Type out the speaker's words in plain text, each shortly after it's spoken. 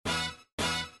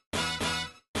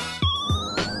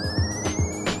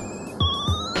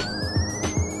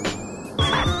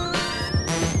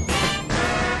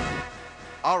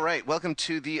right, welcome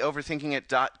to the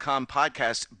overthinkingit.com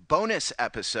podcast bonus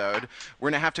episode.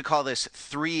 We're going to have to call this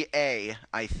 3A,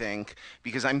 I think,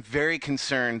 because I'm very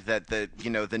concerned that the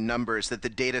numbers, that the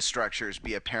data structures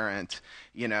be apparent,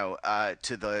 to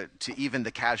even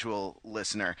the casual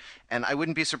listener. And I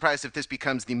wouldn't be surprised if this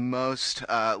becomes the most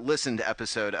listened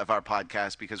episode of our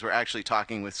podcast, because we're actually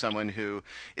talking with someone who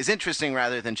is interesting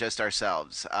rather than just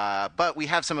ourselves. But we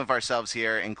have some of ourselves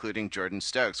here, including Jordan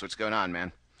Stokes. What's going on,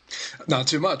 man? Not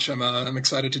too much. I'm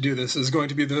excited to do this. This is going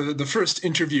to be the first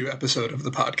interview episode of the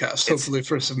podcast, hopefully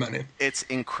first of many. It's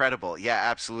incredible. Yeah,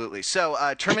 absolutely. So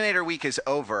Terminator Week is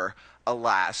over,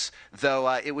 alas,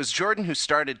 though it was Jordan who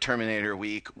started Terminator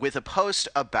Week with a post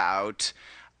about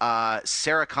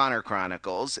Sarah Connor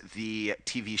Chronicles, the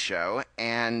TV show,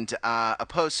 and a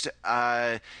post,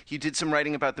 he did some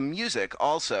writing about the music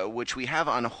also, which we have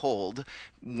on hold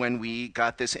when we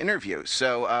got this interview.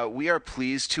 So we are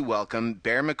pleased to welcome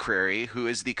Bear McCreary, who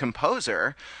is the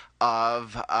composer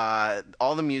of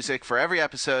all the music for every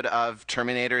episode of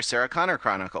Terminator Sarah Connor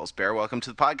Chronicles. Bear, welcome to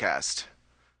the podcast.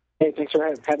 Hey, thanks for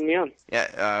having me on.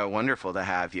 Yeah, wonderful to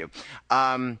have you.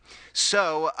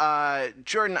 So,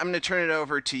 Jordan, I'm going to turn it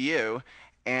over to you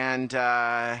and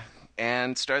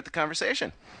start the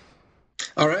conversation.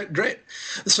 All right, great.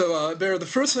 So, Bear, the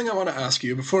first thing I want to ask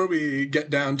you before we get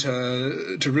down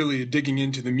to really digging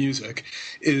into the music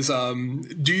is,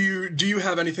 do you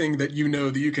have anything that you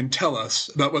know that you can tell us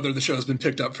about whether the show has been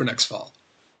picked up for next fall?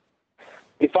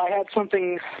 If I had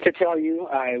something to tell you,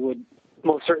 I would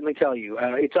most certainly tell you.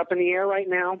 It's up in the air right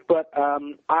now, but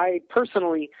I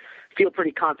personally feel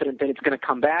pretty confident that it's going to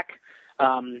come back.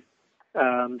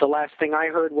 The last thing I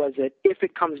heard was that if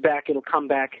it comes back, it'll come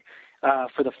back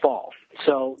for the fall.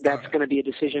 So that's going to be a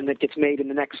decision that gets made in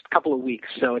the next couple of weeks.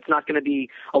 So it's not going to be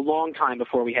a long time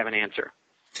before we have an answer.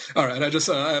 All right.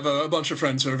 I have a bunch of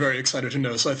friends who are very excited to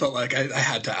know, so I felt like I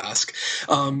had to ask.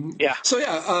 Yeah. So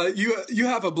you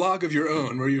have a blog of your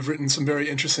own where you've written some very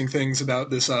interesting things about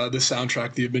this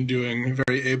soundtrack that you've been doing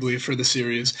very ably for the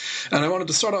series. And I wanted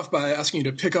to start off by asking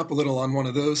you to pick up a little on one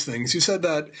of those things. You said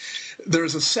that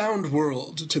there's a sound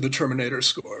world to the Terminator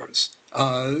scores.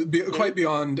 Quite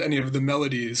beyond any of the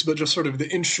melodies, but just sort of the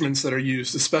instruments that are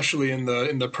used, especially in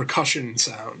the percussion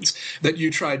sounds that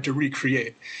you tried to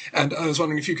recreate. And I was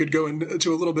wondering if you could go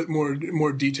into a little bit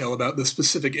more detail about the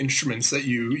specific instruments that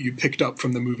you picked up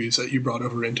from the movies that you brought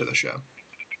over into the show.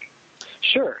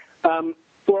 Sure.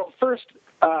 Well, first,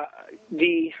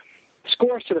 the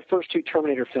scores to the first two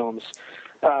Terminator films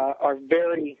are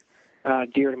very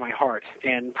dear to my heart,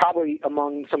 and probably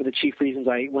among some of the chief reasons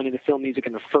I went into film music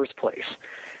in the first place.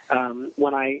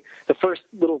 The first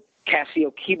little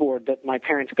Casio keyboard that my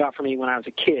parents got for me when I was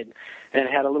a kid, and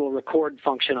it had a little record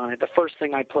function on it, the first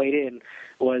thing I played in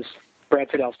was Brad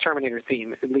Fiddel's Terminator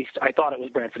theme. At least I thought it was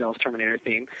Brad Fiddel's Terminator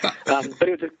theme, but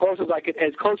it was as close as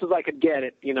I could get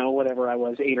it. Whatever I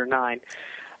was, 8 or 9.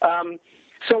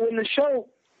 So when the show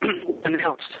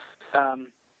announced,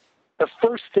 the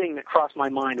first thing that crossed my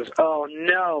mind was, oh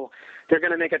no, they're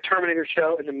going to make a Terminator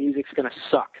show and the music's going to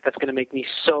suck. That's going to make me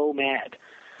so mad.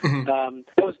 Mm-hmm.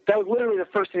 That was literally the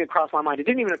first thing that crossed my mind. It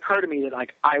didn't even occur to me that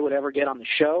I would ever get on the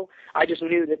show. I just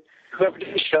knew that whoever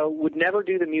did the show would never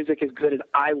do the music as good as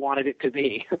I wanted it to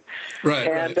be. Right.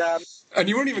 And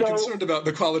you weren't even concerned about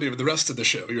the quality of the rest of the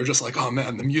show. You were just like, oh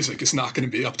man, the music is not going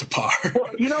to be up to par.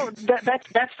 Well,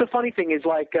 that's the funny thing is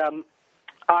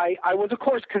I was, of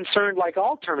course, concerned, like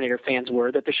all Terminator fans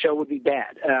were, that the show would be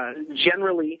bad.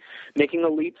 Generally, making a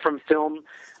leap from film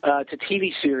to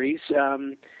TV series,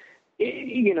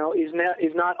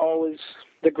 is not always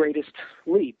the greatest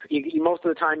leap. Most of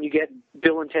the time, you get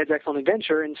Bill and Ted's Excellent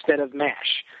Adventure instead of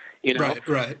MASH.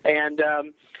 Right. And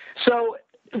so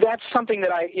that's something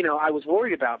that I was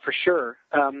worried about for sure.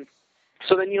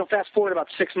 So then, fast forward about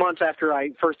 6 months after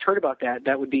I first heard about that.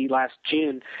 That would be last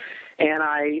June, and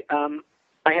I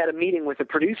had a meeting with the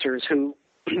producers who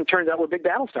turns out were big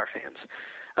Battlestar fans.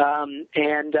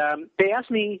 And they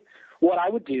asked me what I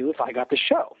would do if I got the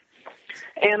show.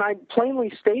 And I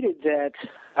plainly stated that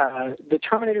the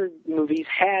Terminator movies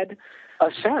had a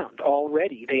sound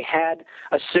already. They had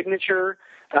a signature,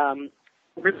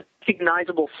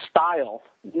 recognizable style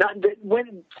that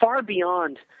went far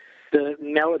beyond the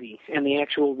melody and the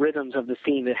actual rhythms of the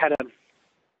theme. It had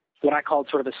what I called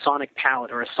sort of a sonic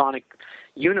palette or a sonic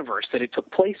universe that it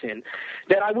took place in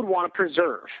that I would want to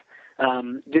preserve.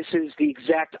 This is the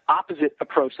exact opposite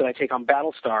approach that I take on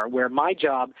Battlestar, where my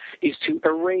job is to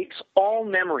erase all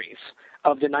memories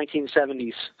of the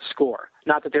 1970s score.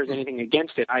 Not that there's anything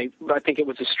against it. I think it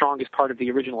was the strongest part of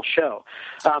the original show.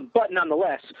 But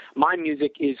nonetheless, my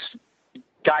music is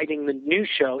guiding the news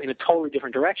show in a totally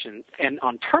different direction. And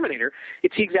on Terminator,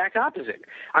 it's the exact opposite.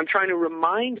 I'm trying to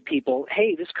remind people,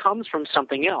 hey, this comes from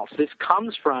something else. This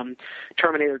comes from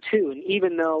Terminator 2. And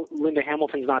even though Linda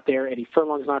Hamilton's not there, Eddie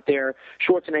Furlong's not there,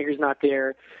 Schwarzenegger's not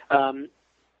there,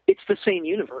 it's the same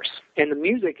universe. And the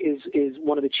music is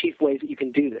one of the chief ways that you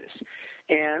can do this.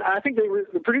 And I think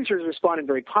the producers responded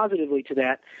very positively to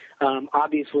that.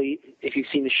 Obviously, if you've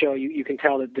seen the show, you can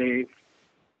tell that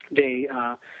they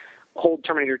hold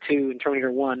Terminator 2 and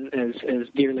Terminator 1 as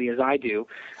dearly as I do.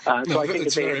 So I think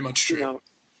that's very much true.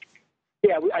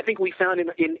 I think we found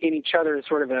in each other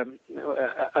sort of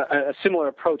a similar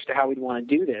approach to how we'd want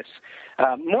to do this.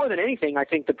 More than anything, I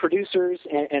think the producers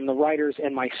and the writers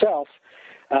and myself,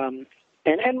 and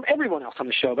everyone else on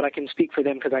the show, but I can speak for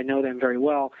them because I know them very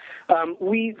well,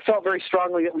 we felt very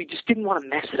strongly that we just didn't want to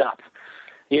mess it up,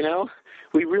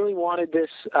 We really wanted this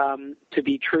to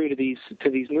be true to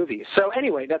these movies. So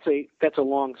anyway, that's a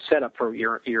long setup for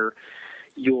your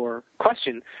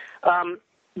question.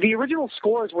 The original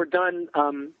scores were done.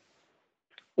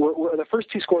 The first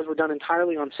two scores were done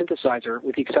entirely on synthesizer,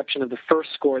 with the exception of the first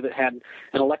score that had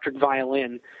an electric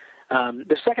violin.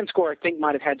 The second score, I think,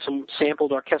 might have had some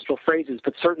sampled orchestral phrases,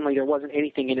 but certainly there wasn't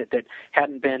anything in it that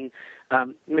hadn't been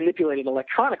manipulated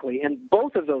electronically. And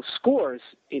both of those scores,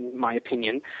 in my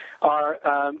opinion, are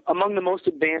among the most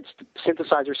advanced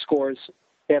synthesizer scores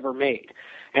ever made.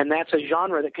 And that's a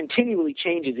genre that continually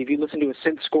changes. If you listen to a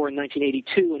synth score in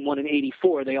 1982 and one in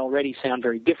 84, they already sound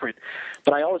very different.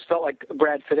 But I always felt like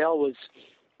Brad Fiedel was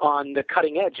on the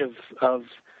cutting edge of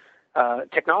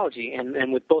technology,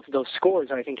 and with both of those scores,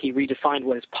 I think he redefined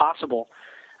what is possible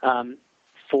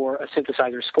for a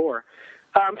synthesizer score.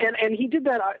 And he did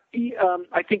that.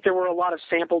 I think there were a lot of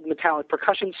sampled metallic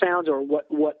percussion sounds, or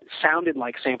what sounded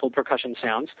like sampled percussion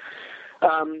sounds.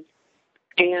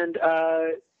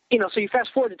 So you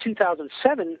fast forward to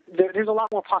 2007, there's a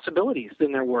lot more possibilities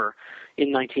than there were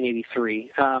in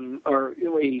 1983 or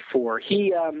 84.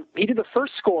 He did the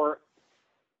first score.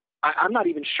 I'm not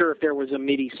even sure if there was a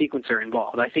MIDI sequencer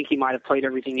involved. I think he might have played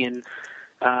everything in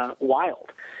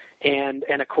wild. And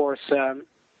of course,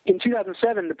 in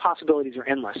 2007, the possibilities are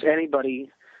endless.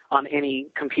 Anybody on any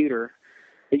computer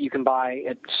that you can buy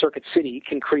at Circuit City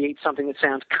can create something that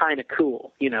sounds kind of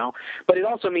cool, But it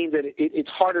also means that it's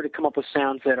harder to come up with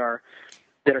sounds that are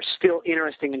still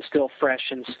interesting and still fresh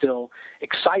and still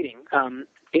exciting.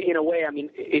 In a way, I mean,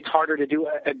 it's harder to do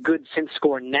a good synth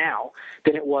score now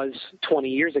than it was 20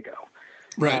 years ago.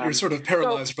 Right, you're sort of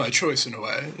paralyzed by choice in a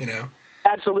way,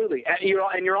 Absolutely.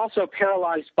 You're also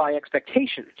paralyzed by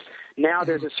expectations. Now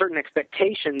there's a certain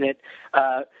expectation that,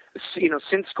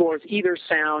 synth scores either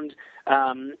sound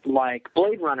like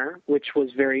Blade Runner, which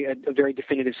was a very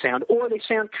definitive sound, or they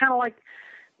sound kind of like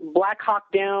Black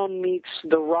Hawk Down meets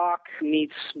The Rock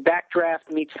meets Backdraft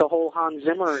meets the whole Hans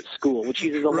Zimmer school, which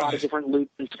uses a lot of different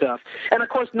loops and stuff. And of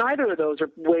course, neither of those are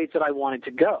ways that I wanted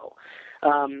to go.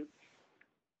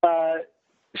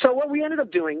 So what we ended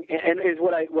up doing, and is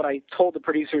what I told the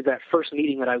producers that first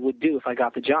meeting that I would do if I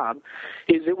got the job,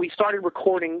 is that we started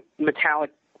recording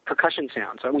metallic percussion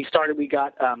sounds. We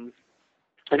got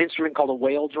an instrument called a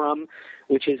whale drum,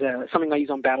 which is something I use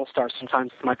on Battlestar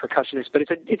sometimes with my percussionist. But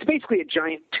it's basically a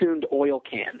giant tuned oil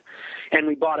can, and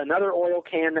we bought another oil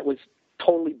can that was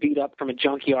totally beat up from a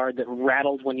junkyard that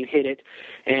rattled when you hit it,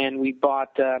 and we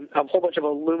bought a whole bunch of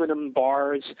aluminum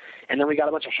bars, and then we got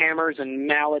a bunch of hammers and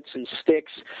mallets and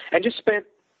sticks, and just spent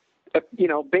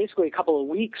basically a couple of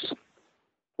weeks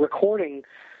recording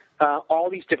all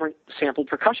these different sampled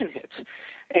percussion hits.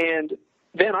 And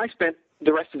then I spent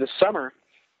the rest of the summer,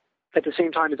 at the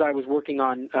same time as I was working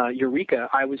on Eureka,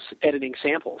 I was editing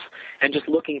samples and just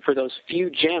looking for those few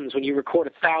gems. When you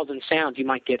record 1,000 sounds, you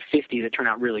might get 50 that turn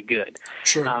out really good.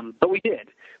 Sure. But we did,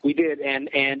 and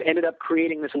ended up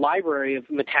creating this library of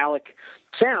metallic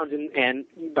sounds, and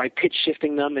by pitch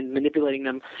shifting them and manipulating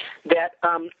them, that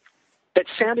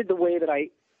sounded the way that I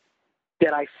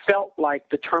felt like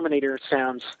the Terminator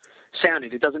sounded.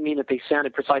 It doesn't mean that they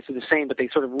sounded precisely the same, but they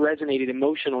sort of resonated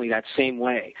emotionally that same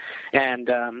way. And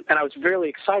I was really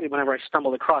excited whenever I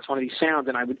stumbled across one of these sounds,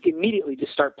 and I would immediately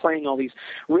just start playing all these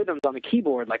rhythms on the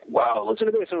keyboard, like, wow, listen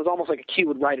to this. And it was almost like a cue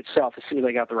would write itself as soon as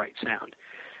I got the right sound.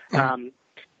 And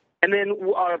then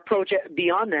our approach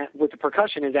beyond that with the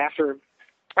percussion is after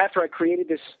I created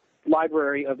this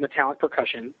library of metallic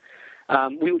percussion,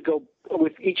 we would go,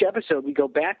 with each episode, we go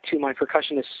back to my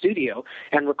percussionist studio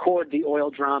and record the oil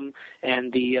drum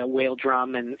and the whale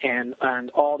drum and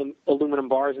all the aluminum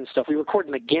bars and stuff. We record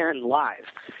them again live,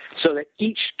 so that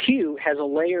each cue has a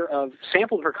layer of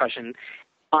sampled percussion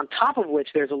on top of which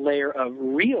there's a layer of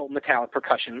real metallic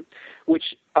percussion,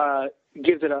 which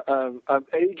gives it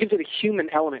a human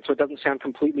element, so it doesn't sound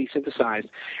completely synthesized.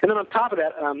 And then on top of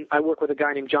that, I work with a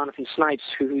guy named Jonathan Snipes,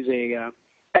 who's a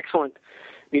excellent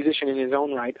musician in his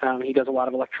own right. He does a lot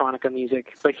of electronica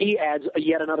music, but he adds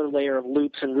yet another layer of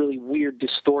loops and really weird,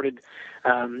 distorted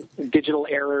digital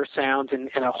error sounds and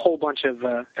a whole bunch of,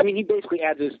 he basically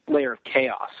adds this layer of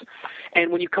chaos.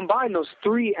 And when you combine those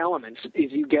three elements,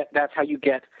 that's how you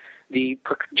get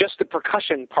just the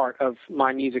percussion part of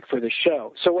my music for the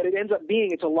show. So what it ends up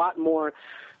being, it's a lot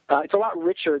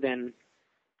richer than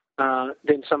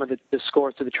some of the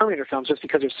scores to the Terminator films, just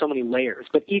because there's so many layers.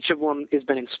 But each of them has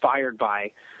been inspired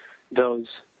by those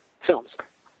films.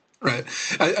 Right.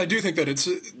 I do think that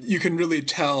you can really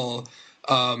tell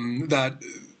that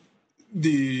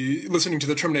listening to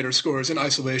the Terminator scores in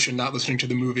isolation, not listening to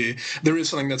the movie, there is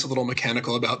something that's a little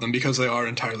mechanical about them because they are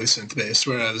entirely synth-based.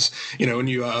 Whereas, when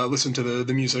you listen to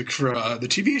the music for the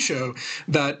TV show,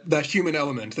 that human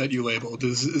element that you labeled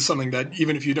is something that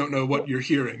even if you don't know what you're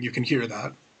hearing, you can hear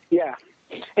that. Yeah.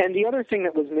 And the other thing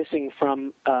that was missing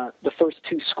from the first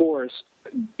two scores,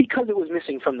 because it was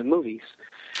missing from the movies,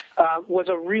 was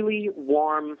a really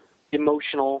warm,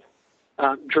 emotional,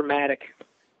 dramatic,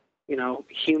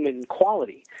 human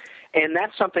quality. And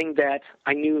that's something that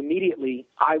I knew immediately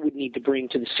I would need to bring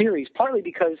to the series, partly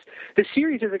because the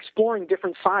series is exploring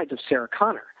different sides of Sarah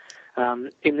Connor.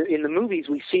 In the movies,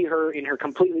 we see her in her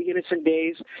completely innocent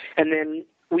days, and then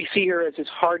we see her as this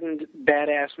hardened,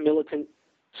 badass, militant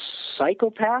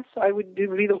psychopath, would be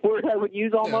the word I would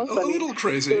use almost. Yeah, a little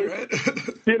crazy, right?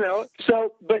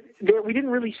 But we didn't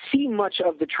really see much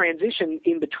of the transition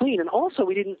in between, and also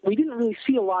we didn't really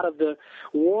see a lot of the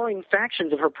warring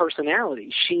factions of her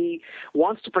personality. She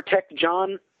wants to protect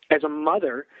John as a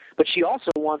mother, but she also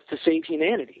wants to save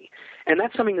humanity, and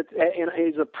that's something that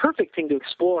is a perfect thing to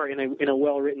explore in a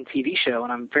well-written TV show.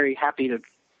 And I'm very happy to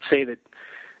say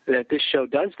that this show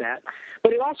does that.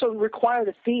 But it also required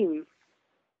a theme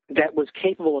that was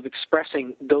capable of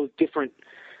expressing those different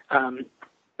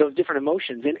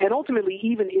emotions. And ultimately,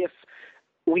 even if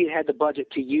we had the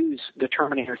budget to use the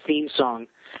Terminator theme song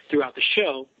throughout the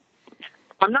show,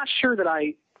 I'm not sure that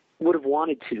I would have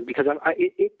wanted to, because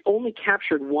it only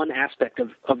captured one aspect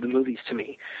of the movies to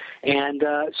me. And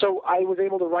so I was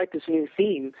able to write this new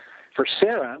theme for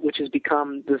Sarah, which has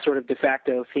become the sort of de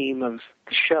facto theme of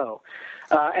the show.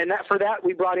 And for that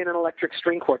we brought in an electric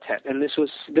string quartet, and this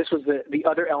was the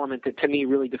other element that to me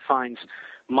really defines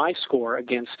my score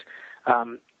against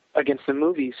the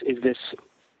movies, is this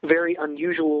very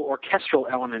unusual orchestral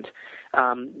element.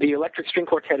 The electric string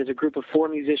quartet is a group of 4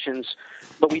 musicians,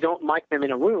 but we don't mic them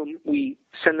in a room. We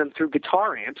send them through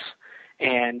guitar amps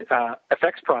and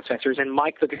effects processors and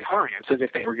mic the guitar amps as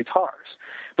if they were guitars.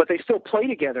 But they still play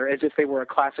together as if they were a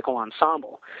classical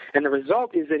ensemble. And the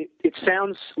result is that it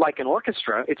sounds like an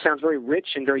orchestra. It sounds very rich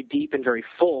and very deep and very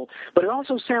full, but it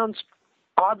also sounds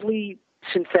oddly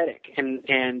synthetic and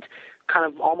kind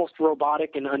of almost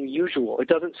robotic and unusual. It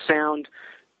doesn't sound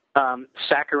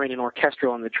saccharine and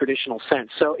orchestral in the traditional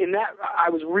sense. So in that, I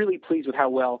was really pleased with how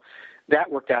well that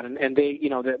worked out, and they,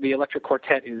 the electric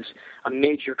quartet is a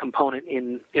major component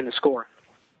in the score.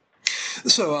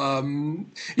 So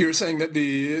you were saying that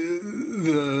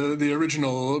the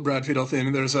original Brad Fiedel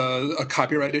theme, there's a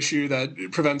copyright issue that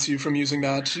prevents you from using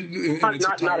that in its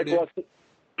entirety?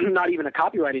 Not even a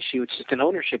copyright issue. It's just an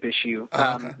ownership issue.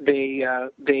 Okay.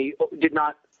 They did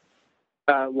not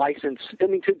license. I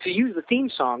mean, to use the theme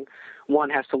song, one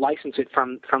has to license it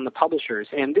from the publishers,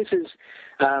 and this is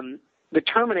the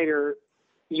Terminator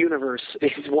universe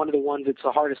is one of the ones that's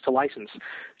the hardest to license,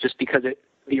 just because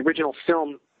the original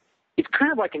film, it's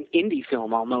kind of like an indie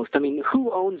film almost. I mean,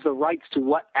 who owns the rights to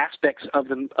what aspects of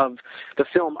the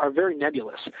film are very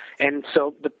nebulous, and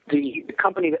so the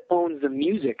company that owns the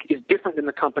music is different than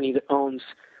the company that owns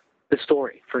the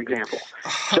story, for example.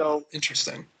 So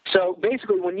interesting. So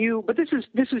basically, but this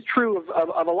is true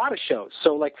of a lot of shows.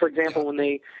 So, like for example, when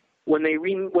they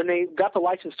got the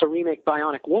license to remake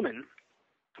Bionic Woman,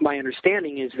 my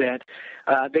understanding is that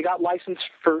they got licensed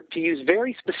to use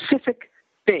very specific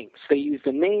things. They used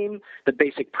the name, the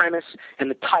basic premise, and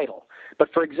the title.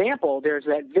 But for example, there's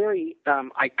that very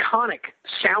iconic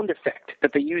sound effect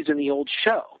that they used in the old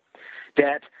show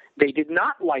that they did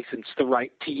not license the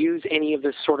right to use any of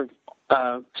the sort of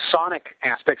sonic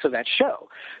aspects of that show.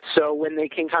 So when they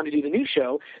came time to do the new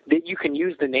show, that you can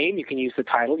use the name, you can use the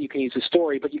title, you can use the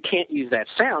story, but you can't use that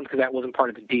sound because that wasn't part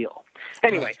of the deal.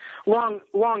 Anyway, long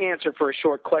answer for a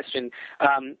short question.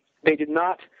 They did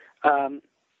not,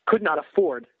 could not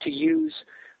afford to use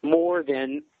more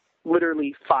than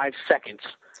literally 5 seconds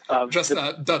just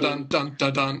that dun dun dun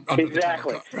dun dun under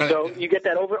exactly. the title card, right? So you get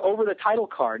that over the title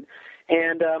card,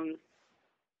 and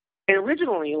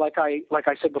originally, like I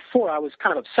said before, I was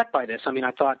kind of upset by this. I mean,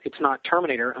 I thought it's not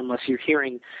Terminator unless you're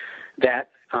hearing that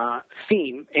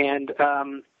theme, and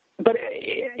but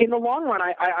in the long run,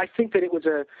 I think that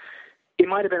it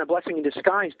might have been a blessing in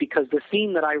disguise, because the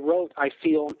theme that I wrote, I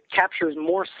feel, captures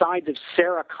more sides of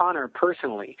Sarah Connor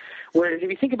personally. Whereas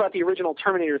if you think about the original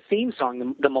Terminator theme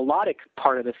song, the melodic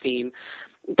part of the theme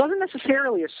doesn't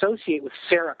necessarily associate with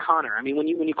Sarah Connor. I mean, when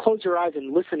you close your eyes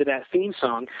and listen to that theme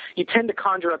song, you tend to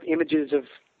conjure up images of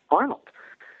Arnold.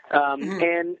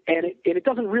 And it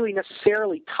doesn't really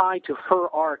necessarily tie to her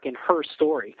arc and her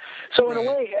story. So in a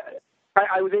way,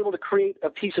 I was able to create a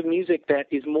piece of music that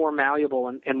is more malleable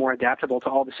and more adaptable to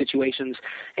all the situations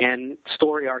and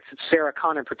story arcs that Sarah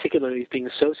Connor particularly is being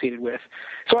associated with.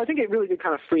 So I think it really did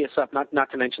kind of free us up,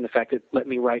 not to mention the fact that it let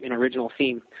me write an original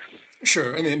theme.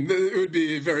 Sure. I mean, it would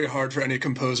be very hard for any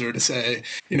composer to say,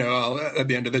 at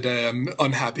the end of the day, I'm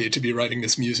unhappy to be writing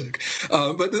this music.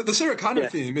 But the Sarah Connor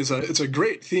theme it's a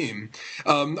great theme.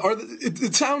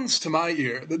 It sounds to my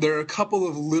ear that there are a couple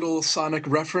of little sonic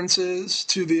references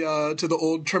to the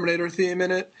old Terminator theme in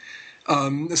it,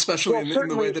 especially in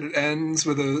the way that it ends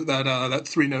with that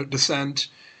 3-note descent.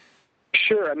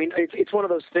 Sure. I mean, it's one of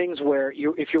those things where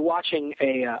if you're watching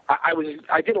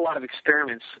I did a lot of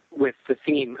experiments with the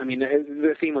theme. I mean,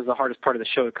 the theme was the hardest part of the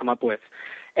show to come up with.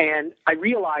 And I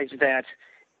realized that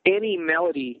any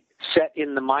melody set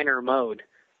in the minor mode,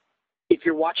 if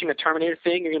you're watching a Terminator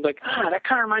thing, you're going to be like, that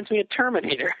kind of reminds me of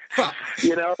Terminator.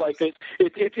 It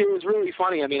was really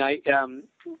funny. I mean,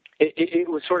 it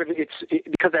was sort of,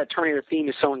 because that Terminator theme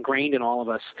is so ingrained in all of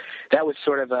us, that was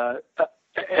sort of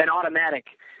an automatic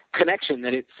connection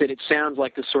that it sounds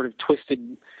like this sort of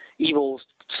twisted, evil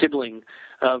sibling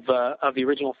of the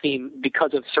original theme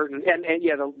because of certain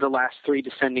the last 3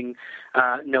 descending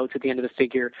notes at the end of the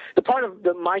figure. The part of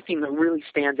my theme that really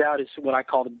stands out is what I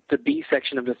call the B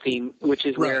section of the theme, which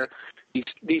is where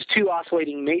these 2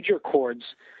 oscillating major chords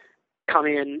come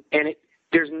in, and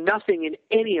there's nothing in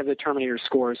any of the Terminator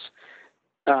scores,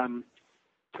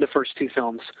 the first 2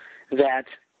 films, that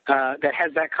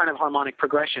has that kind of harmonic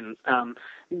progression.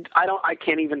 I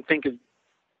can't even think of,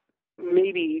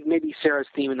 maybe Sarah's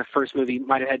theme in the first movie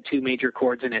might have had 2 major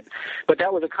chords in it, but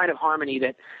that was a kind of harmony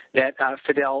that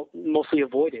Fidel mostly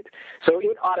avoided. So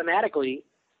it automatically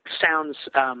sounds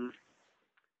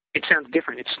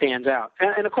different. It stands out.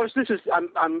 And of course, this is I'm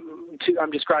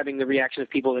describing the reaction of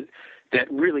people that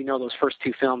really know those first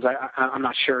 2 films. I'm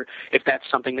not sure if that's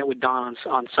something that would dawn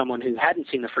on someone who hadn't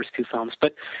seen the first 2 films,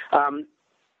 but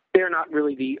they're not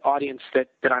really the audience that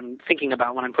I'm thinking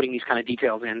about when I'm putting these kind of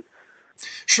details in.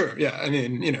 Sure. Yeah. I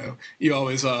mean, you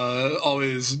always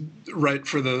write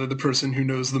for the person who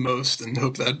knows the most and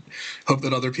hope that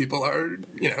other people are,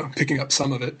 picking up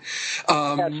some of it.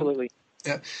 Absolutely.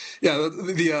 Yeah. Yeah.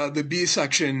 The B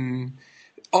section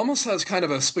almost has kind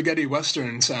of a spaghetti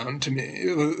Western sound to me.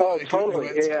 Oh, totally.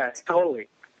 Yeah, totally.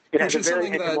 It has a very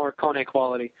Morricone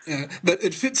quality. Yeah, that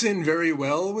it fits in very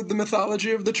well with the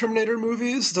mythology of the Terminator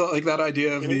movies, like that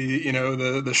idea of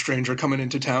the stranger coming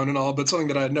into town and all, but something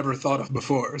that I had never thought of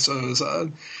before. So it was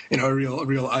a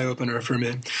real eye opener for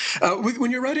me. When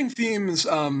you're writing themes,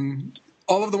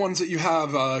 all of the ones that you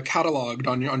have cataloged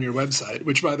on your website,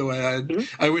 which, by the way,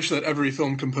 I wish that every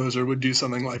film composer would do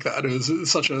something like that. It was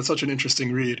such an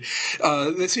interesting read.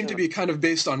 They seem to be kind of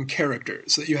based on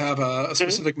characters, that you have a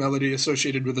specific melody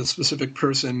associated with a specific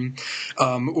person,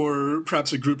 or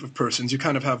perhaps a group of persons. You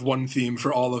kind of have one theme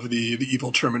for all of the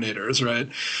evil Terminators, right?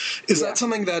 Is that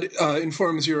something that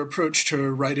informs your approach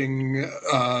to writing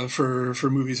for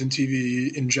movies and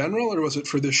TV in general, or was it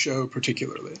for this show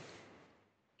particularly?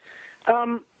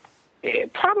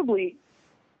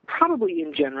 Probably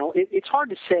in general. It's hard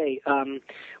to say.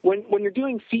 When you're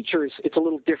doing features, it's a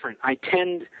little different. I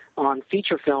tend on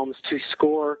feature films to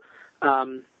score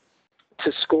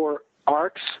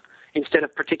arcs instead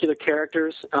of particular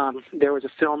characters. There was a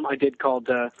film I did called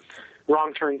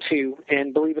Wrong Turn 2,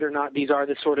 and believe it or not, these are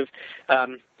the sort of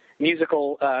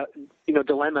musical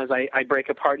dilemmas I break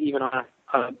apart even on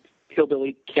a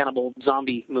hillbilly cannibal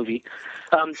zombie movie.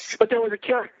 But there was a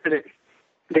character that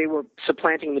they were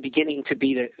supplanting in the beginning to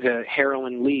be the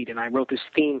heroine lead, and I wrote this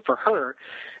theme for her,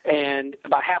 and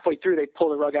about halfway through they pull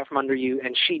the rug out from under you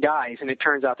and she dies, and it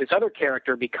turns out this other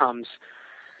character becomes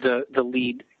the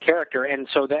lead character. And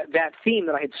so that theme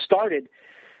that I had started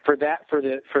for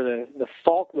the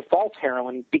false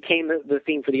heroine became the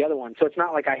theme for the other one. So it's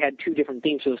not like I had 2 different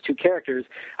themes for those 2 characters.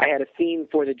 I had a theme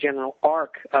for the general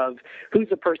arc of who's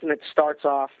the person that starts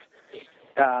off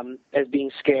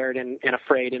being scared and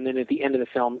afraid, and then at the end of the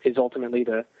film is ultimately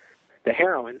the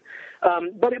heroine.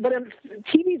 But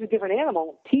TV is a different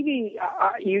animal. TV,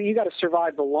 you got to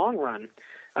survive the long run.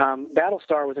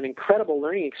 Battlestar was an incredible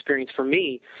learning experience for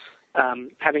me,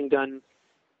 having done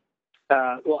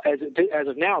as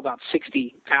of now about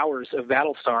 60 hours of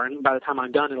Battlestar, and by the time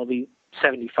I'm done, it'll be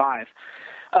 75.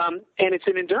 And it's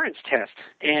an endurance test,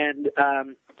 and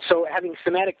so having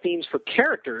thematic themes for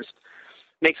characters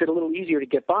makes it a little easier to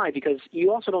get by, because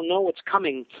you also don't know what's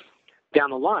coming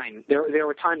down the line. There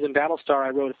were times in Battlestar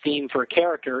I wrote a theme for a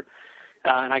character,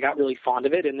 and I got really fond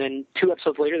of it, and then 2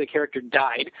 episodes later the character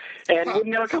died and would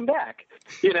never come back.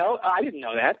 I didn't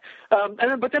know that.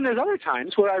 But then there's other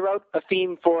times where I wrote a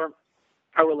theme for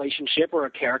a relationship or a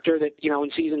character that,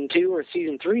 in season 2 or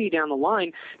season 3 down the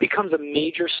line becomes a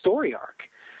major story arc.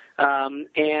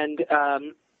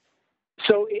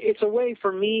 So it's a way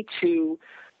for me to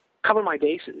cover my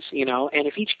bases, and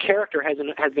if each character has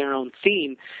their own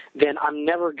theme, then I'm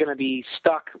never going to be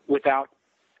stuck without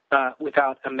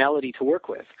a melody to work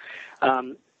with.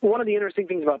 One of the interesting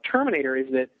things about Terminator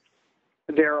is that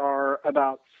there are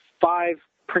about 5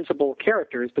 principal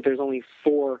characters, but there's only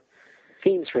 4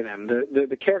 themes for them.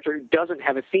 The character who doesn't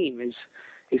have a theme is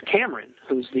Cameron,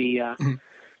 who's the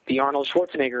Arnold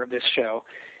Schwarzenegger of this show.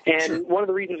 And sure. One of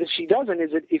the reasons that she doesn't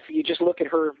is that if you just look at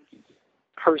her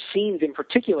scenes in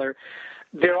particular,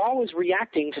 they're always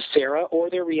reacting to Sarah or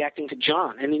they're reacting to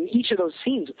John. And in each of those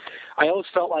scenes, I always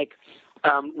felt like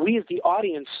we as the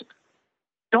audience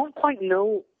don't quite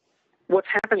know what's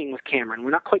happening with Cameron.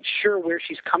 We're not quite sure where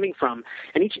she's coming from.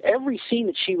 And every scene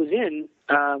that she was in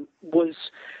was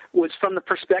from the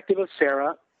perspective of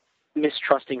Sarah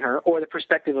mistrusting her, or the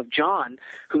perspective of John,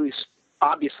 who's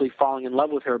obviously falling in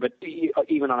love with her, but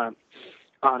even on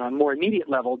a more immediate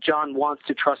level, John wants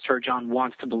to trust her. John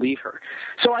wants to believe her.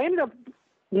 So I ended up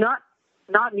not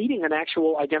needing an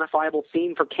actual identifiable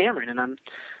theme for Cameron, and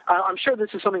I'm sure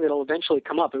this is something that will eventually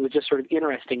come up. It was just sort of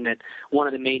interesting that one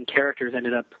of the main characters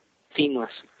ended up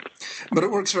themeless. But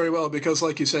it works very well because,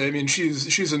 like you say, I mean,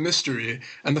 she's a mystery,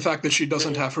 and the fact that she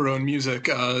doesn't have her own music,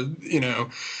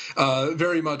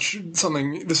 very much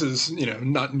something. This is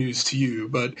not news to you,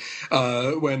 but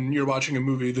when you're watching a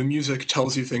movie, the music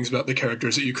tells you things about the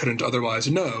characters that you couldn't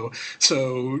otherwise know.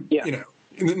 So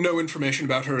no information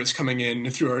about her is coming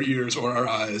in through our ears or our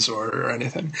eyes or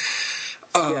anything.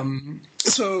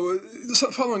 So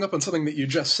following up on something that you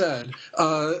just said,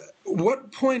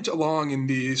 what point along in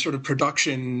the sort of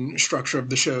production structure of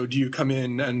the show do you come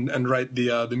in and write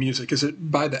the music? Is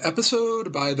it by the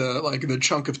episode, by the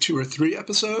chunk of 2 or 3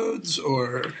 episodes,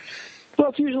 or? Well,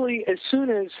 it's usually as soon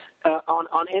as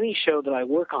on any show that I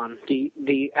work on,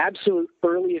 the absolute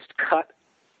earliest cut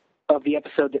of the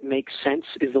episode that makes sense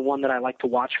is the one that I like to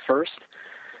watch first.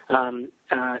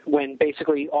 When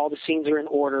basically all the scenes are in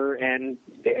order, and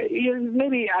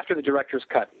maybe after the director's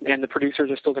cut, and the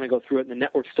producers are still going to go through it, and the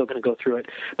network's still going to go through it.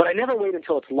 But I never wait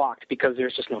until it's locked, because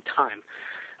there's just no time.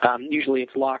 Usually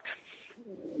it's locked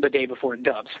the day before it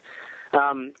dubs.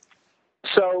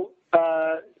 So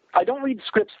I don't read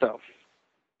scripts, though.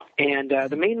 And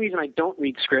the main reason I don't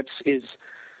read scripts is,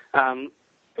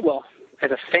 as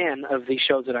a fan of the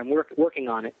shows that I'm working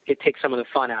on, it takes some of the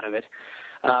fun out of it.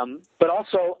 But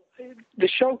also, the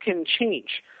show can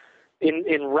change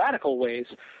in radical ways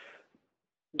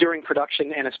during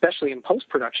production and especially in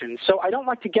post-production. So I don't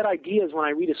like to get ideas when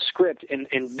I read a script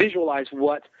and visualize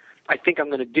what I think I'm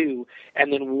going to do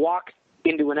and then walk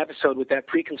into an episode with that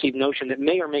preconceived notion that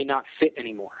may or may not fit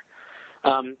anymore.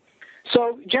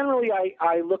 So generally,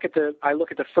 I look at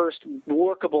the first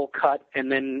workable cut,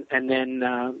 and then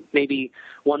maybe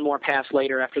one more pass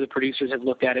later after the producers have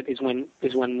looked at it is when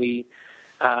we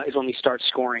start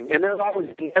scoring. And there'll always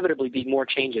inevitably be more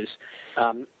changes.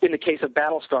 In the case of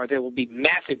Battlestar, there will be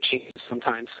massive changes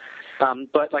sometimes.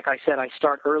 But like I said, I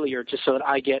start earlier just so that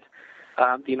I get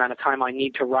the amount of time I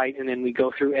need to write, and then we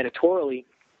go through editorially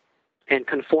and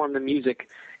conform the music,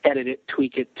 edit it,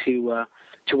 tweak it to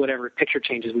whatever picture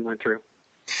changes we went through.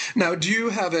 Now, do you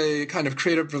have a kind of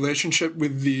creative relationship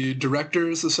with the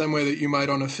directors the same way that you might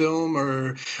on a film,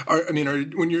 or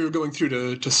when you're going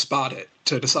through to spot it,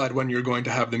 to decide when you're going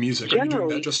to have the music, are you doing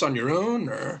that just on your own,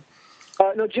 or?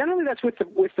 No, generally that's with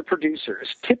the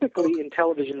producers. Typically in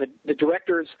television, the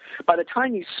directors, by the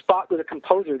time you spot with a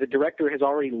composer, the director has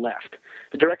already left.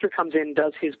 The director comes in,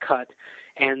 does his cut,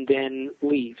 and then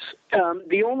leaves.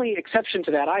 The only exception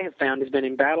to that I have found has been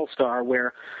in Battlestar,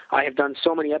 where I have done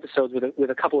so many episodes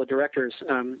with a couple of directors,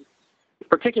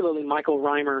 particularly Michael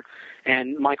Reimer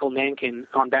and Michael Nankin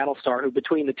on Battlestar, who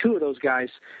between the two of those guys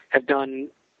have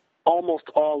done almost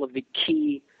all of the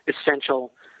key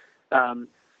essential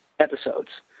episodes.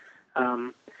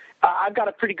 I've got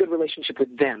a pretty good relationship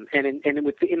with them, and in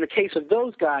the case of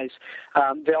those guys,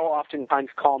 they'll oftentimes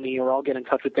call me, or I'll get in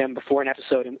touch with them before an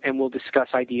episode, and we'll discuss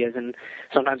ideas. And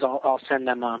sometimes I'll send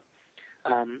them I'll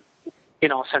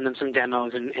send them some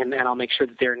demos, and I'll make sure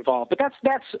that they're involved. But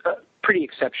that's pretty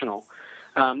exceptional.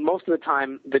 Most of the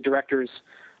time, the directors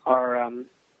are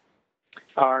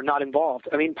not involved.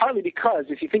 I mean, partly because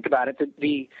if you think about it,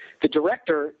 the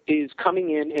director is coming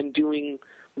in and doing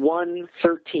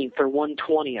 1/13 or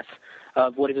 1/20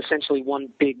 of what is essentially one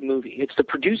big movie. It's the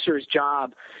producer's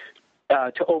job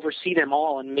to oversee them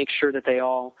all and make sure that they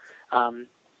all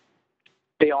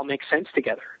make sense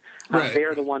together. Right.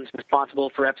 They're the ones responsible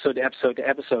for episode to episode to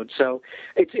episode. So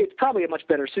it's probably a much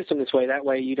better system this way. That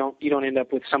way you don't end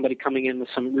up with somebody coming in with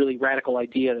some really radical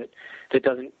idea that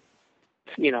doesn't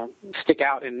stick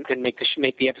out and make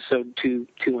the episode too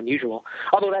unusual.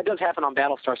 Although that does happen on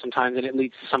Battlestar sometimes, and it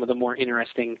leads to some of the more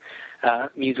interesting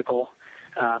musical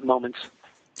moments.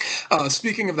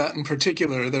 Speaking of that in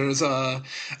particular, there's a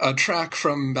track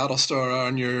from Battlestar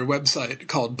on your website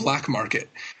called Black Market,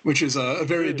 which is a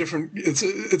very different.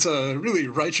 It's a really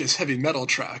righteous heavy metal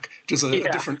track, just a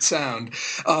different sound.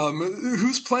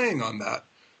 Who's playing on that?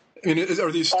 I mean,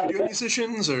 are these studio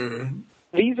musicians or?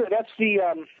 That's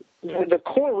the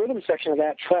core rhythm section of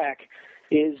that track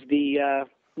is the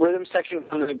rhythm section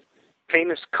from the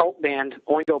famous cult band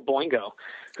Oingo Boingo,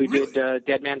 who did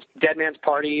Dead Man's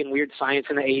Party and Weird Science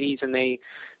in the 80s, and they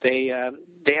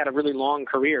had a really long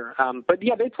career. But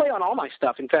yeah, they play on all my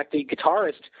stuff. In fact, the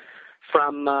guitarist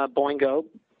from Boingo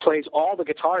plays all the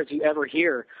guitars you ever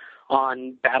hear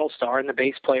on Battlestar, and the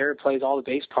bass player plays all the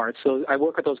bass parts. So I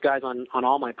work with those guys on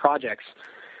all my projects.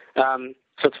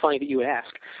 So it's funny that you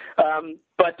ask.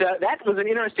 But that was an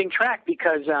interesting track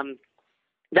because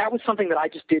that was something that I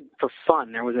just did for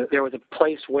fun. There was a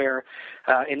place where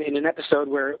in an episode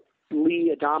where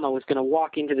Lee Adama was going to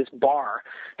walk into this bar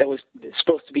that was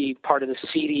supposed to be part of the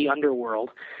seedy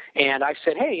underworld, and I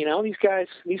said, "Hey,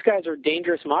 these guys are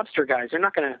dangerous mobster guys. They're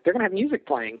going to have music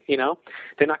playing. They're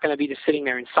not going to be just sitting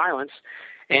there in silence."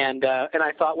 And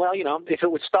I thought, well, if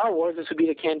it was Star Wars, this would be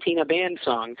the Cantina Band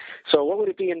song. So what would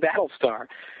it be in Battlestar?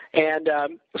 And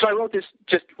so I wrote this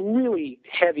just really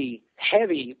heavy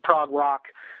prog rock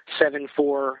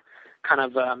 7/4 kind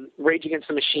of Rage Against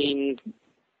the Machine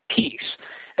piece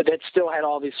that still had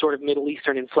all these sort of Middle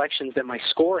Eastern inflections that my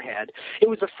score had. It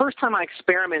was the first time I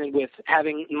experimented with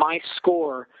having my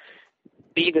score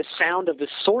be the sound of the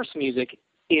source music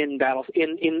in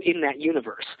that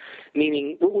universe,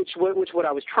 meaning which what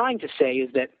I was trying to say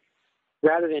is that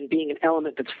rather than being an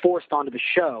element that's forced onto the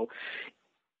show,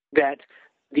 that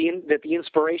the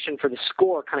inspiration for the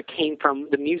score kind of came from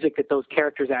the music that those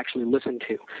characters actually listened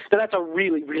to. Now that's a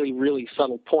really, really, really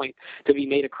subtle point to be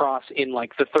made across in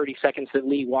like the 30 seconds that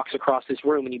Lee walks across this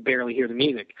room and you barely hear the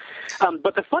music.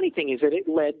 But the funny thing is that it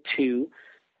led to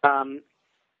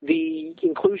the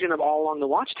inclusion of All Along the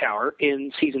Watchtower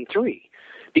in season 3.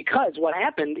 Because what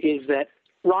happened is that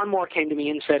Ron Moore came to me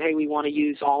and said, "Hey, we want to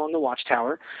use All on the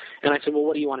Watchtower." And I said, "Well,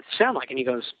 what do you want it to sound like?" And he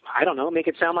goes, "I don't know, make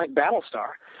it sound like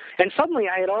Battlestar." And suddenly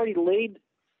I had already laid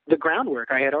the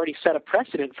groundwork. I had already set a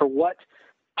precedent for what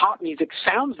pop music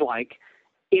sounds like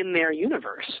in their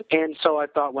universe. And so I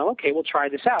thought, well, okay, we'll try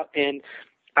this out. And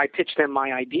I pitched them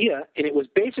my idea, and it was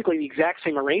basically the exact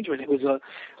same arrangement. It was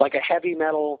like a heavy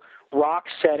metal rock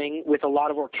setting with a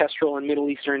lot of orchestral and Middle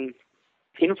Eastern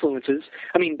influences.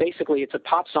 I mean, basically, it's a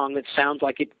pop song that sounds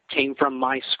like it came from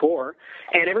my score,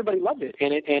 and everybody loved it.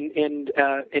 And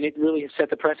it really has set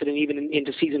the precedent even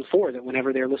into season 4 that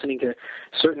whenever they're listening to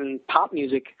certain pop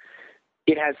music,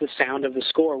 it has the sound of the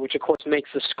score, which of course makes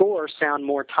the score sound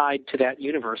more tied to that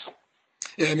universe.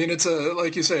 Yeah, I mean, it's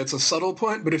like you say, it's a subtle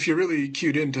point, but if you're really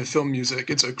cued into film music,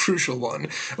 it's a crucial one.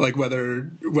 Like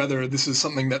whether this is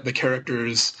something that the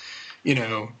characters, do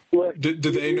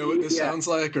they know what this sounds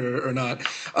like or not?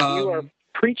 You are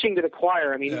preaching to the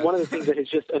choir. I mean, one of the things that has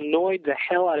just annoyed the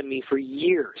hell out of me for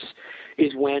years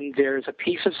is when there's a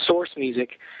piece of source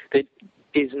music that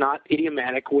is not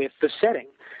idiomatic with the setting.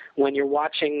 When you're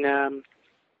watching,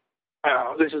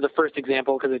 this is the first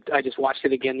example because I just watched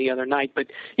it again the other night,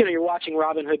 but you're watching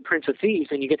Robin Hood, Prince of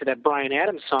Thieves, and you get to that Bryan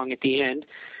Adams song at the end.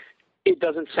 It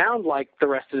doesn't sound like the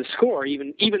rest of the score,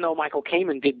 even though Michael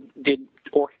Kamen did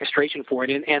orchestration for it,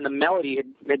 and the melody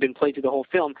had been played through the whole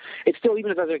film. It still,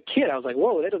 even as a kid, I was like,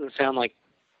 whoa, that doesn't sound like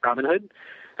Robin Hood.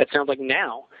 That sounds like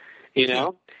Now,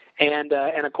 And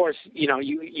of course,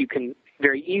 you can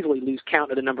very easily lose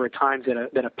count of the number of times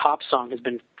that a pop song has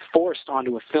been forced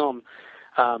onto a film.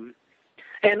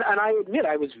 And I admit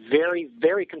I was very,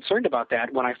 very concerned about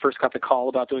that when I first got the call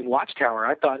about doing Watchtower.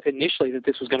 I thought initially that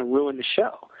this was going to ruin the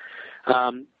show.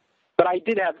 But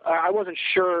I wasn't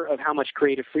sure of how much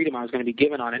creative freedom I was going to be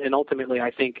given on it, and ultimately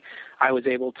I think I was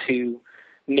able to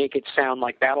make it sound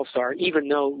like Battlestar, even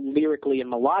though lyrically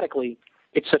and melodically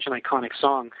it's such an iconic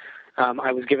song.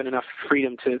 I was given enough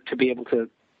freedom to be able to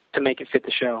make it fit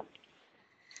the show.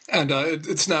 And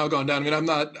it's now gone down. I mean,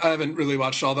 I haven't really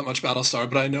watched all that much Battlestar,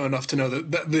 but I know enough to know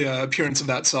that the appearance of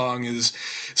that song is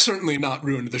certainly not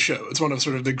ruined the show. It's one of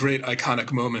sort of the great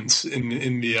iconic moments in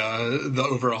the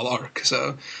overall arc.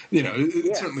 So,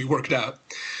 it certainly worked out.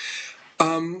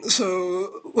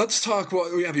 So let's talk,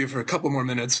 well, we have you for a couple more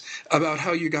minutes, about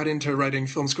how you got into writing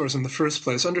film scores in the first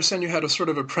place. I understand you had a sort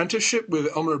of apprenticeship with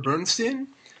Elmer Bernstein?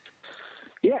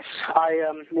 Yes,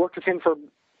 I worked with him for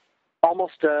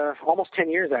almost 10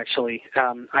 years, actually.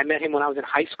 I met him when I was in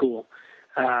high school.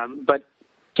 But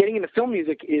getting into film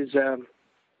music is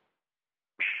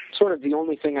sort of the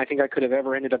only thing I think I could have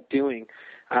ever ended up doing.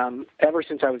 Ever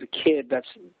since I was a kid,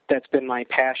 that's been my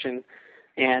passion.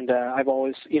 And I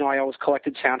always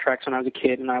collected soundtracks when I was a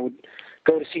kid, and I would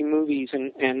go to see movies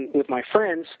and with my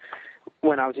friends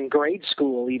when I was in grade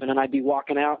school even, and I'd be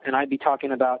walking out and I'd be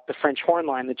talking about the French horn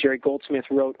line that Jerry Goldsmith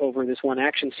wrote over this one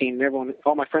action scene, and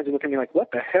all my friends would look at me like,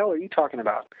 what the hell are you talking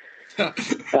about? So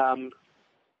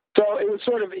it was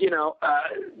sort of,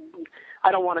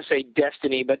 I don't want to say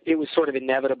destiny, but it was sort of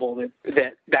inevitable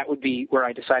that would be where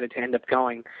I decided to end up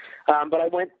going. But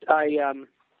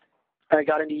I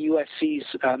got into USC's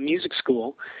music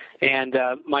school, and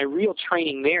my real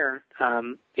training there,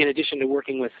 in addition to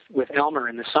working with Elmer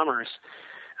in the summers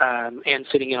and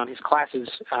sitting in on his classes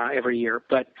every year,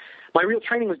 but my real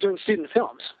training was doing student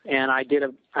films, and I did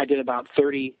about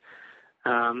 30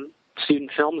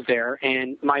 student films there.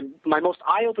 And my most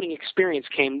eye-opening experience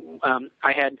came.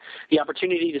 I had the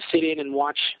opportunity to sit in and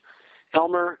watch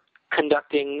Elmer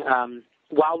conducting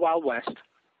Wild Wild West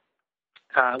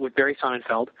with Barry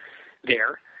Sonnenfeld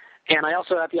there, and I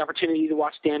also had the opportunity to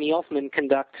watch Danny Elfman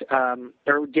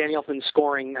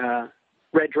scoring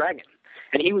Red Dragon,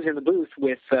 and he was in the booth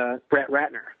with Brett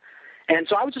Ratner, and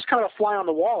so I was just kind of a fly on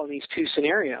the wall in these two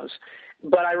scenarios.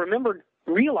 But I remember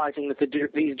realizing that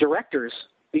these directors,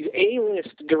 these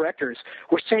A-list directors,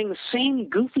 were saying the same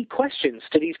goofy questions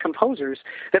to these composers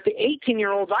that the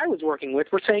 18-year-olds I was working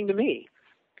with were saying to me.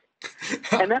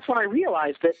 And that's when I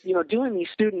realized that, doing these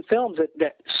student films,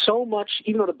 that so much,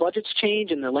 even though the budgets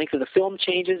change and the length of the film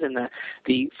changes and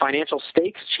the financial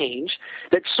stakes change,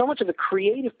 that so much of the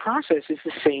creative process is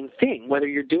the same thing, whether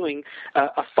you're doing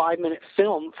a 5-minute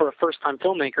film for a first-time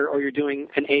filmmaker or you're doing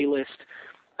an A-list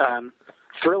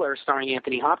thriller starring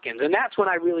Anthony Hopkins. And that's when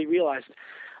I really realized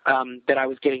that I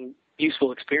was getting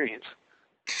useful experience.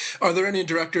 Are there any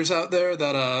directors out there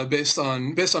that, based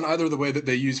on either the way that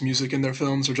they use music in their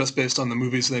films or just based on the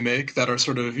movies they make, that are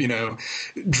sort of,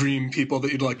 dream people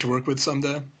that you'd like to work with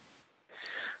someday?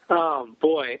 Oh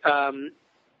boy.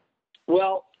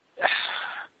 Well,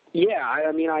 yeah.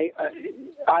 I mean, I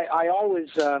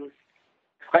always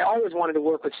wanted to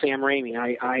work with Sam Raimi.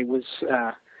 I was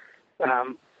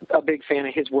a big fan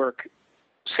of his work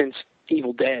since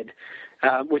Evil Dead.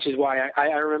 Which is why I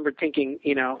remember thinking,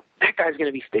 this guy's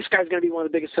going to be one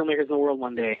of the biggest filmmakers in the world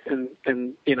one day. And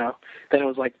then it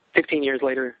was like 15 years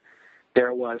later, there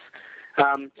it was.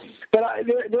 But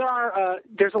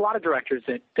there's a lot of directors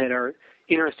that are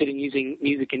interested in using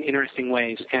music in interesting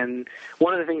ways. And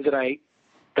one of the things that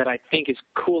I think is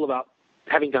cool about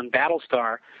having done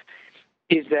Battlestar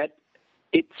is that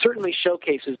it certainly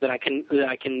showcases that I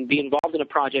can be involved in a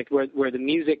project where the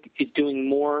music is doing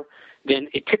more than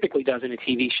it typically does in a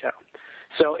TV show.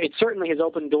 So it certainly has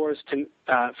opened doors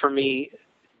for me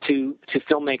to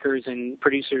filmmakers and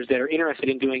producers that are interested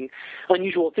in doing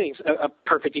unusual things. A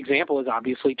perfect example is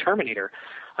obviously Terminator.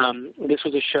 This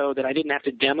was a show that I didn't have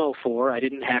to demo for. I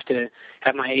didn't have to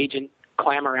have my agent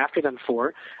clamor after them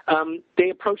for. They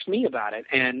approached me about it,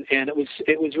 and it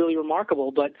was really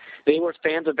remarkable. But they were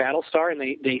fans of Battlestar, and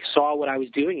they saw what I was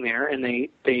doing there, and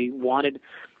they wanted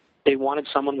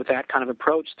someone with that kind of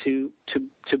approach to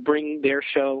bring their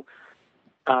show,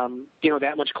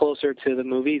 that much closer to the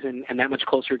movies and that much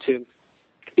closer to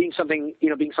being something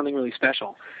really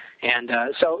special. And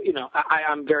so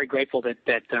I'm very grateful that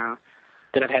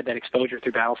I've had that exposure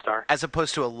through Battlestar. As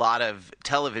opposed to a lot of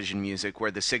television music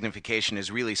where the signification is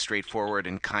really straightforward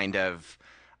and kind of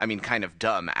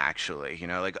dumb, actually. It's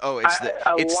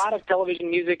a lot of television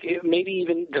music, maybe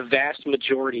even the vast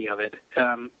majority of it.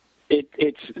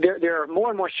 There are more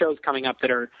and more shows coming up that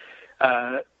are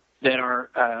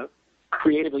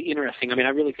creatively interesting. I mean, I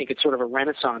really think it's sort of a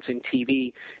renaissance in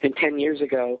TV. And 10 years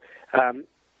ago,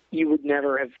 you would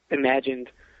never have imagined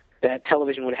that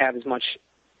television would have as much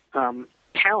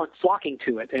talent flocking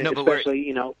to it, no,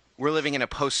 especially, we're living in a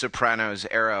post-Sopranos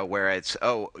era where it's,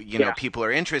 people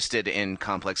are interested in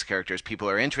complex characters. People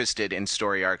are interested in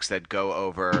story arcs that go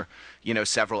over,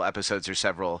 several episodes or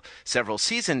several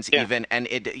seasons even. And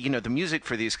it, the music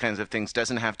for these kinds of things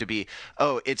doesn't have to be,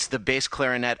 it's the bass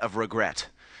clarinet of regret.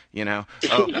 Yes,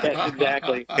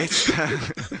 exactly. It's,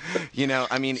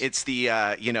 it's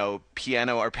the,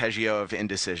 piano arpeggio of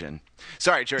indecision.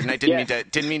 Sorry, Jordan, I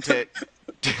didn't mean to.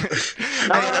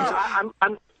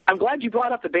 I'm glad you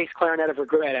brought up the bass clarinet of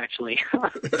regret, actually.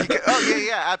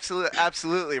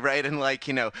 Absolutely, right. And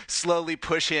slowly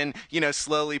push in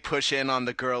on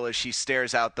the girl as she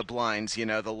stares out the blinds,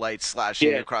 the light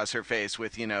slashing across her face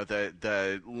with,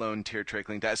 the lone tear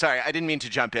trickling down. Sorry, I didn't mean to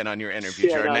jump in on your interview,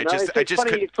 Jordan.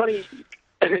 It's funny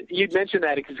you'd mentioned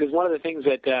that because one of the things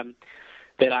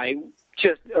that I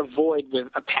just avoid with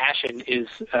a passion is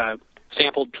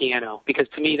sampled piano, because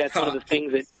to me that's one of the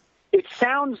things that it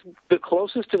sounds the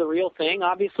closest to the real thing,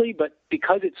 obviously, but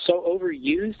because it's so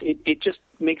overused, it just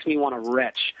makes me want to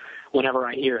retch whenever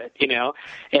I hear it,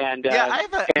 And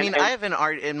I have an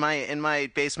art in my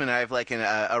basement. I have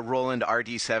a Roland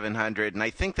RD700, and I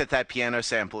think that piano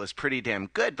sample is pretty damn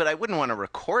good. But I wouldn't want to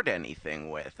record anything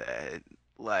with it.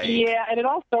 And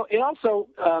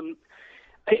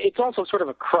it's also sort of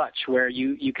a crutch where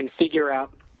you can figure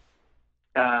out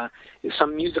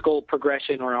some musical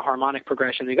progression or a harmonic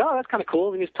progression. You go, that's kind of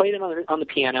cool. And you just play it on the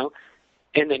piano,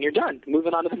 and then you're done.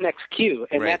 Moving on to the next cue.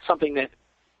 And That's something that,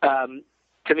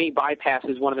 to me,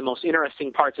 bypasses one of the most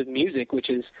interesting parts of music, which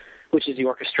is the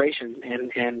orchestration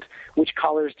and which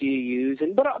colors do you use.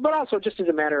 But also just as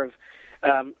a matter of,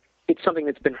 it's something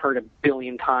that's been heard a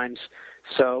billion times.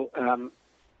 So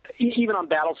even on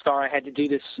Battlestar, I had to do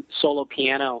this solo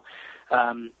piano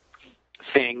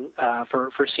thing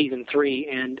for season 3,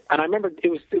 and I remember it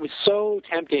was so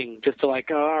tempting just to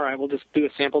all right, we'll just do a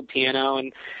sampled piano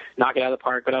and knock it out of the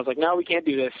park. But I was like, no, we can't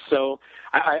do this. So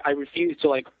I refused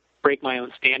to break my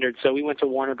own standards. So we went to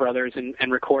Warner Brothers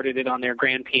and recorded it on their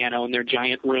grand piano in their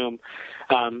giant room,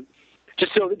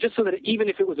 just so that even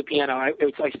if it was a piano, I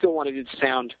still wanted it to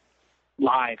sound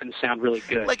live and sound really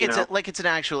good. It's an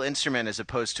actual instrument as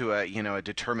opposed to a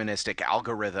deterministic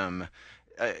algorithm.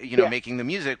 Making the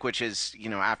music, which is,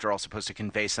 after all, supposed to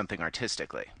convey something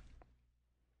artistically.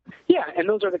 Yeah, and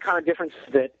those are the kind of differences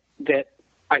that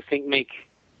I think make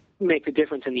the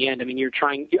difference in the end. I mean, you're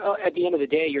trying, at the end of the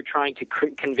day, you're trying to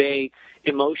convey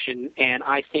emotion, and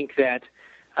I think that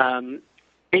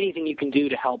anything you can do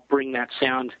to help bring that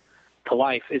sound to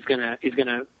life is gonna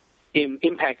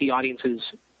impact the audience's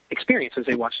experience as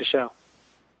they watch the show.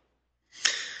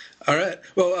 All right.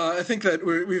 Well, I think that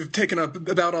we've taken up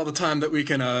about all the time that we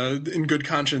can, in good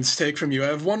conscience, take from you. I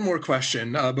have one more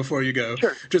question before you go.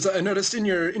 Sure. Just I noticed in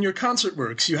your concert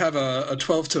works, you have a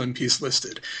 12-tone piece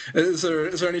listed. Is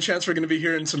there any chance we're going to be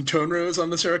hearing some tone rows on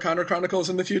the Sarah Connor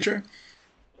Chronicles in the future?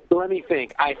 Let me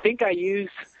think. I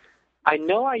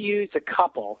know I used a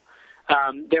couple.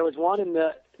 There was one in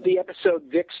the episode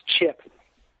Vic's Chip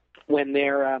when they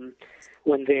are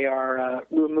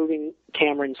removing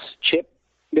Cameron's chip.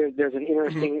 There's an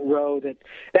interesting row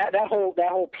that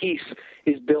whole piece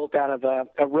is built out of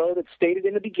a row that's stated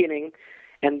in the beginning,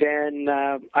 and then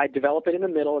I develop it in the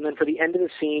middle, and then for the end of the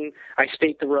scene, I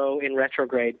state the row in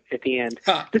retrograde at the end.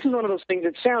 This is one of those things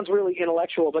that sounds really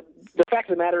intellectual, but the fact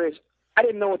of the matter is I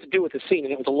didn't know what to do with the scene,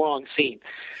 and it was a long scene,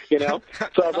 So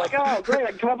I was like, oh, great,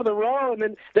 I can come up with a row, and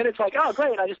then it's like, oh,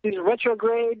 great, I just need to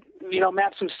retrograde,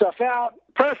 map some stuff out,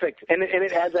 perfect, and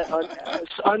it has that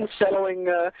unsettling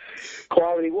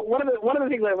quality. One of the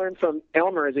things I learned from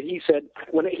Elmer is that he said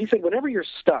whenever you're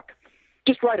stuck,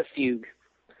 just write a fugue.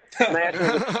 And I asked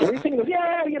him, everything goes,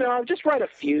 just write a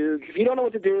fugue. If you don't know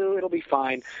what to do, it'll be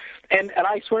fine. And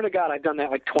I swear to God, I've done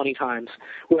that 20 times.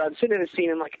 Where I'm sitting in a scene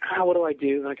and I'm like, what do I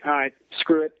do? I'm like, all right,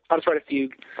 screw it. I'll just write a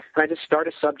fugue. And I just start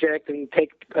a subject and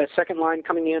take a second line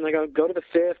coming in. I go to the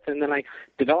fifth, and then I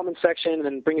development section, and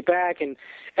then bring it back, and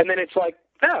then it's like,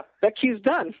 that cue's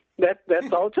done.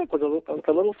 That's all it took was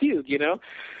a little fugue,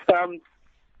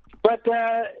 But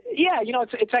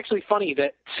it's actually funny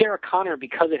that Sarah Connor,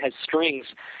 because it has strings,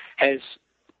 has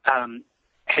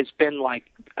been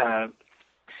a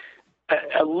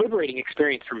liberating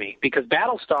experience for me, because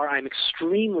Battlestar, I'm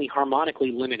extremely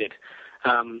harmonically limited.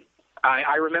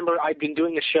 I remember I'd been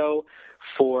doing a show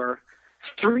for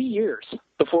 3 years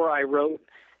before I wrote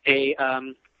a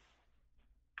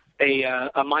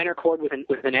minor chord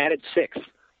with an added sixth.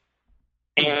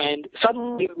 And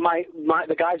suddenly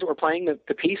the guys that were playing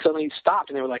the piece suddenly stopped,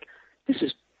 and they were like,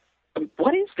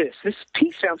 what is this? This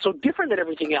piece sounds so different than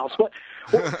everything else. What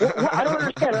I don't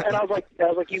understand. And I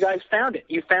was like, you guys found it.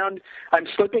 I'm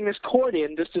slipping this chord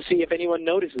in just to see if anyone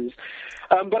notices.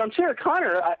 But on Sarah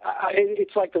Connor,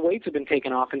 it's like the weights have been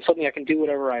taken off, and suddenly I can do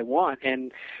whatever I want.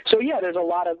 And so, yeah,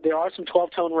 there are some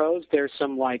 12-tone rows. There's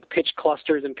some like pitch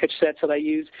clusters and pitch sets that I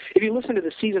use. If you listen to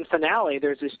the season finale,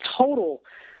 there's this total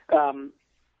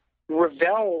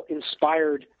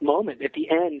Ravel-inspired moment at the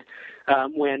end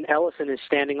when Ellison is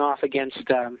standing off against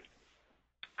the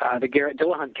Garrett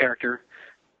Dillahunt character.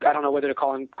 I don't know whether to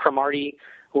call him Cromartie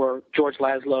or George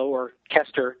Laszlo or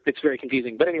Kester. It's very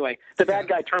confusing. But anyway, the bad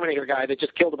guy, Terminator guy that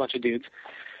just killed a bunch of dudes.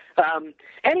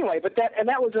 Anyway, but that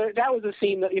was a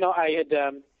scene that I had.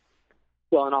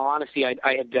 Well, in all honesty, I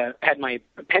had my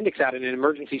appendix out in an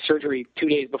emergency surgery 2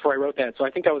 days before I wrote that. So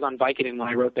I think I was on Vicodin when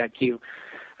I wrote that cue.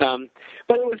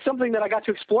 But it was something that I got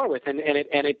to explore with, and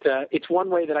it's one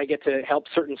way that I get to help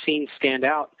certain scenes stand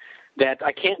out that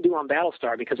I can't do on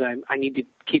Battlestar because I need to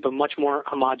keep a much more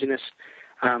homogeneous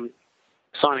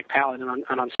sonic palette, and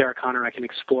on Sarah Connor I can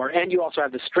explore. And you also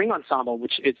have the string ensemble,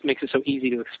 which makes it so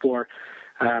easy to explore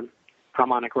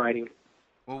harmonic writing.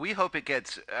 Well, we hope it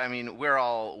gets. I mean, we're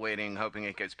all waiting, hoping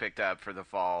it gets picked up for the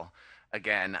fall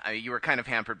again. You were kind of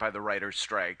hampered by the writer's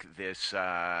strike this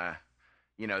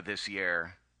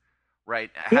year.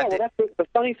 Right. Yeah, well, that's the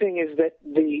funny thing is that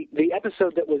the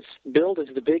episode that was billed as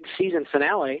the big season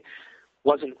finale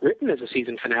wasn't written as a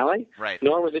season finale, right?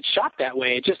 Nor was it shot that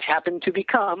way. It just happened to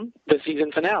become the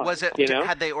season finale. Was it?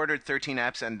 Had they ordered 13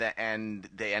 eps and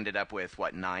they ended up with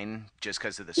 9 just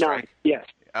because of the strike? 9. Yes.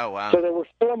 Oh wow. So there were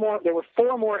 4 more. There were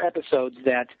 4 more episodes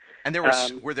that. And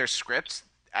were there scripts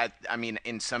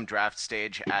in some draft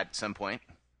stage at some point?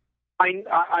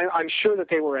 I'm sure that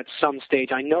they were at some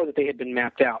stage. I know that they had been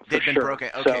mapped out. They'd been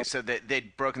broken. Okay, so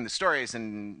they'd broken the stories,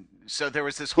 and so there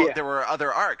was this whole. Yeah. There were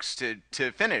other arcs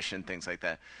to finish and things like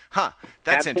that. Huh?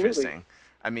 That's Absolutely. Interesting.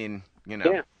 I mean,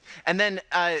 Yeah. And then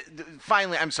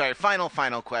finally, I'm sorry. Final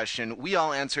question. We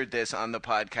all answered this on the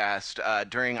podcast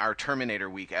during our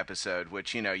Terminator Week episode,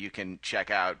 which you can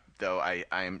check out. Though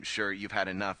I'm sure you've had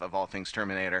enough of all things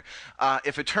Terminator.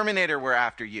 If a Terminator were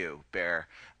after you, Bear.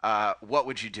 What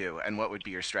would you do, and what would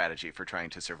be your strategy for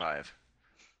trying to survive?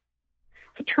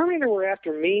 If a Terminator were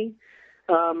after me,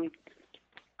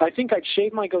 I think I'd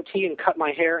shave my goatee and cut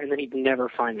my hair, and then he'd never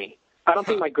find me. I don't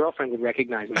think my girlfriend would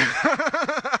recognize me.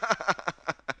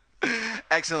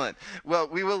 Excellent. Well,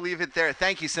 we will leave it there.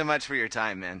 Thank you so much for your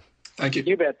time, man. Thank you.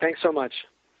 You bet. Thanks so much.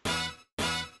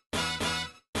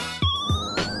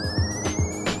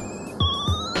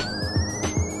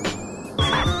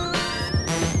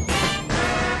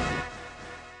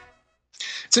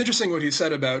 It's interesting what he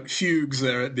said about fugues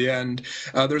there at the end.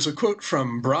 There's a quote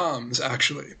from Brahms,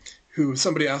 actually, who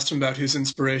somebody asked him about his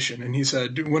inspiration, and he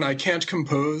said, "When I can't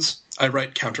compose, I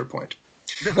write counterpoint."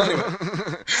 Anyway.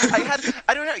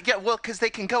 I don't know. Yeah, well, because they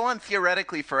can go on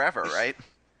theoretically forever, right?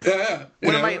 Yeah.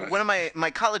 One of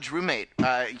my college roommate,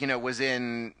 was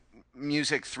in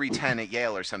music 310 at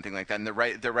Yale or something like that, and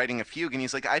they're writing a fugue, and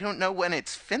he's like, I don't know when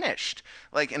it's finished.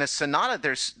 Like in a sonata,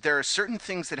 there are certain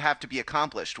things that have to be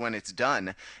accomplished when it's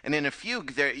done, and in a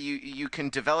fugue, you can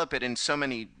develop it in so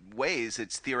many ways.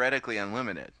 It's theoretically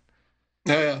unlimited.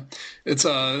 Yeah. It's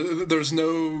there's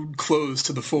no close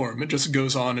to the form. It just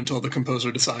goes on until the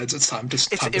composer decides it's time to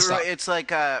stop. It's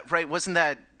like right? Wasn't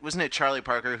it Charlie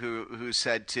Parker who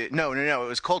said to no, it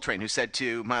was Coltrane who said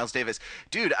to Miles Davis,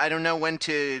 dude, I don't know when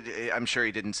to. I'm sure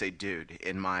he didn't say dude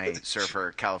in my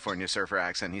California surfer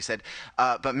accent. He said,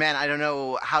 but man, I don't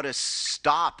know how to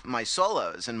stop my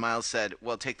solos. And Miles said,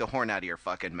 well, take the horn out of your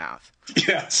fucking mouth.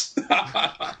 Yes.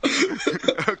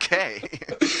 Okay.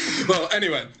 Well,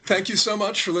 anyway, thank you so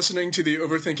much for listening to the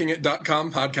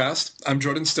OverThinkingIt.com podcast. I'm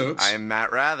Jordan Stokes. I'm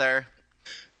Matt Rather.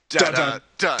 Dun, dun,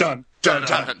 dun, dun,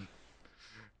 dun.